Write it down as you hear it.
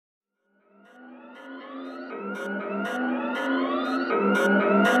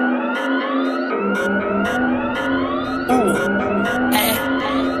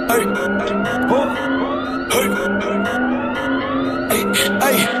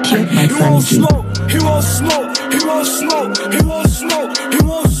Cute my frenzy. He won't smoke, he won't smoke, he won't smoke, he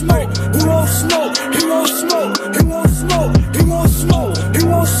won't smoke, he won't smoke, he won't smoke, he won't smoke, he won't smoke, he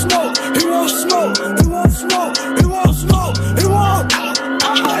won't smoke, he won't smoke, he won't smoke, he won't smoke, he won't.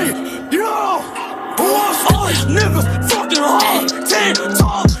 Hey, yo, who wants all these niggas fucking hard? 10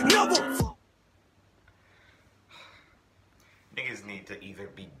 tall, never. Niggas need to either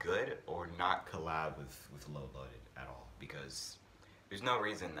be good or not collab with Low Loaded at all, because there's no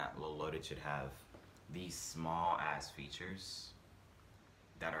reason that Low Loaded should have these small ass features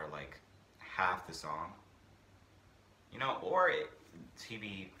that are like half the song, you know, or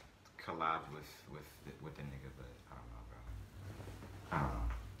TB collabed with the nigga, but I don't know, bro. I don't know.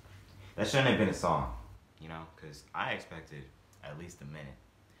 That shouldn't have been a song, you know, because I expected at least a minute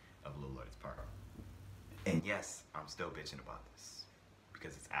of Low Loaded's part. And yes, I'm still bitching about this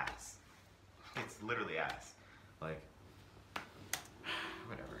because it's ass. It's literally ass. Like,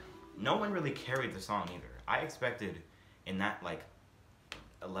 whatever. No one really carried the song either. I expected in that like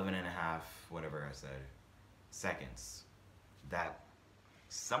 11 and a half, whatever I said, seconds, that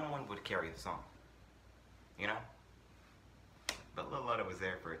someone would carry the song, you know? But Lil Lotta was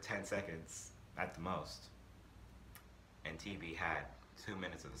there for 10 seconds at the most, and TB had 2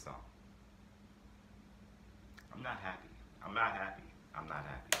 minutes of the song. I'm not happy. I'm not happy. I'm not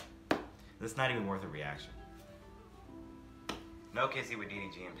happy. That's not even worth a reaction. No Kizzy with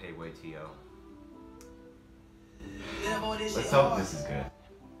DDG and Paidway T.O. Let's hope this is good.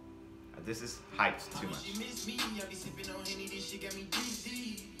 This is hyped too much.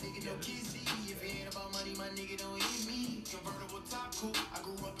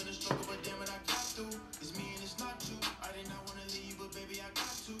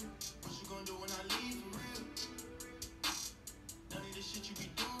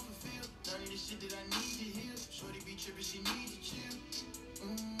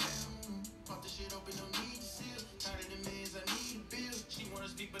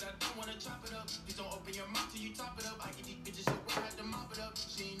 But I don't wanna chop it up. Please don't open your mouth till you top it up. I get these bitches so wet, I had to mop it up.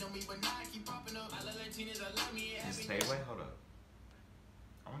 She ain't know me, but now I keep popping up. I love Latinas, I love me. Is this Paidway? Hold up.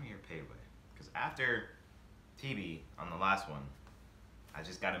 I wanna hear Paidway. Because after TB on the last one, I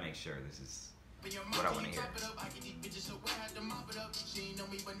just gotta make sure this is what I wanna hear. I get these bitches so wet, I had to mop it up. She ain't know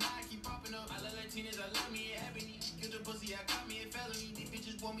me, but now I keep popping up. I love Latinas, I love me. Ebony. Kill the pussy, I got me a felony. These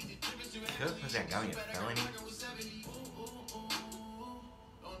bitches want me to trip it to Kill the pussy, I got me a felony?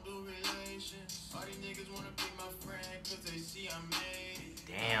 All these niggas wanna be my friend cause they see I made it.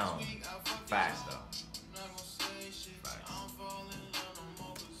 Damn. Facts though. I'm not gonna say shit. I don't fall in love no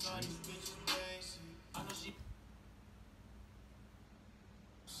more cause all these bitches basic. I know she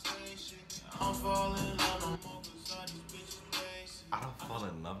say shit. I don't fall in love no more cause all these bitches basic. I don't fall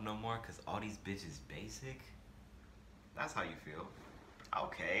in love no more cause all these bitches basic? That's how you feel.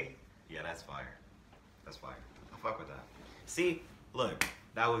 Okay. Yeah, that's fire. That's fire. I'll fuck with that. See, look.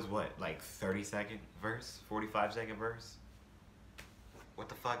 That was what, like 30-second verse? 45-second verse? What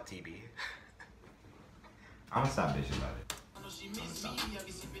the fuck, TB? I'm gonna stop bitching about it. I know she miss me. I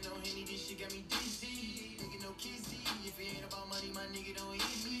be sipping on Henny, this shit got me dizzy. Nigga no Kizzy. If it ain't about money, my nigga don't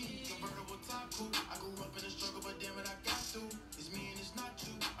hit me. Convertible top cool. I grew up in a struggle, but damn it, I got to. It's me and it's not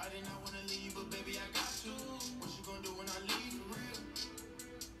you. I did not wanna leave, but baby, I got to. What you gonna do when I leave for real?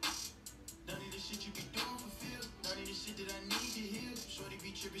 None of the shit you be doing for feel. None of the shit that I need to heal. Shorty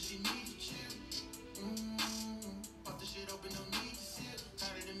be trippin', she need to chill. Pop the shit open, no need to seal.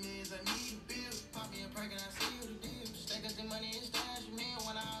 Tired of the mans, I need a bill. Pop me a perk and I seal the deal. Stack up the money and stash it, man.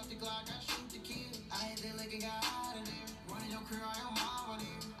 When I out the Glock, I shoot the kill. I hit that lick and got out of there. Running your career, I am mama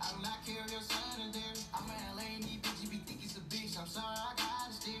there. I do not care if your son in there. I'm in LA and these bitches be think it's a bitch. I'm sorry, I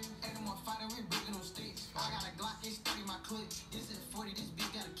gotta steer. Ain't no more fighting, we breaking on sticks. I got a Glock, it's 30 my clip. This is 40, this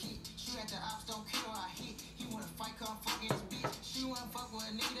bitch got a kick. She at the ops, don't care what I hit. He wanna fight, come fucking his bitch. She wanna fuck with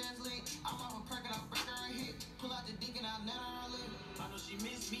a nigga that's lit. I'm off a perk and I break her a hit. Pull out the dick and I let her live. I know she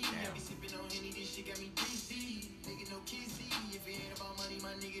miss me. I be sipping on Henny, this shit got me dizzy. Nigga no Kizzy. If it ain't about money,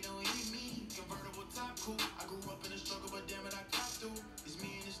 my nigga don't hit me. Convertible top cool. I grew up in a struggle, but damn it, I got to. It's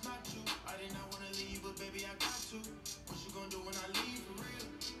me and it's not you. I did not wanna leave, but baby, I got to. What you gonna do when I leave for real?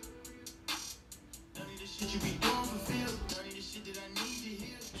 None of the shit you be doing for feel. None of the shit that I need to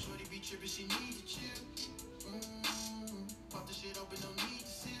heal. Shorty be trippin', she need to chill. Pop the shit open, no need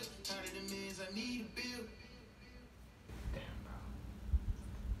to seal. Tired of the mans, I need a bill. Damn, bro.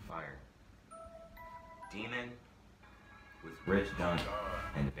 Fire. Demon with Rich Dunk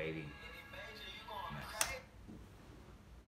and Baby.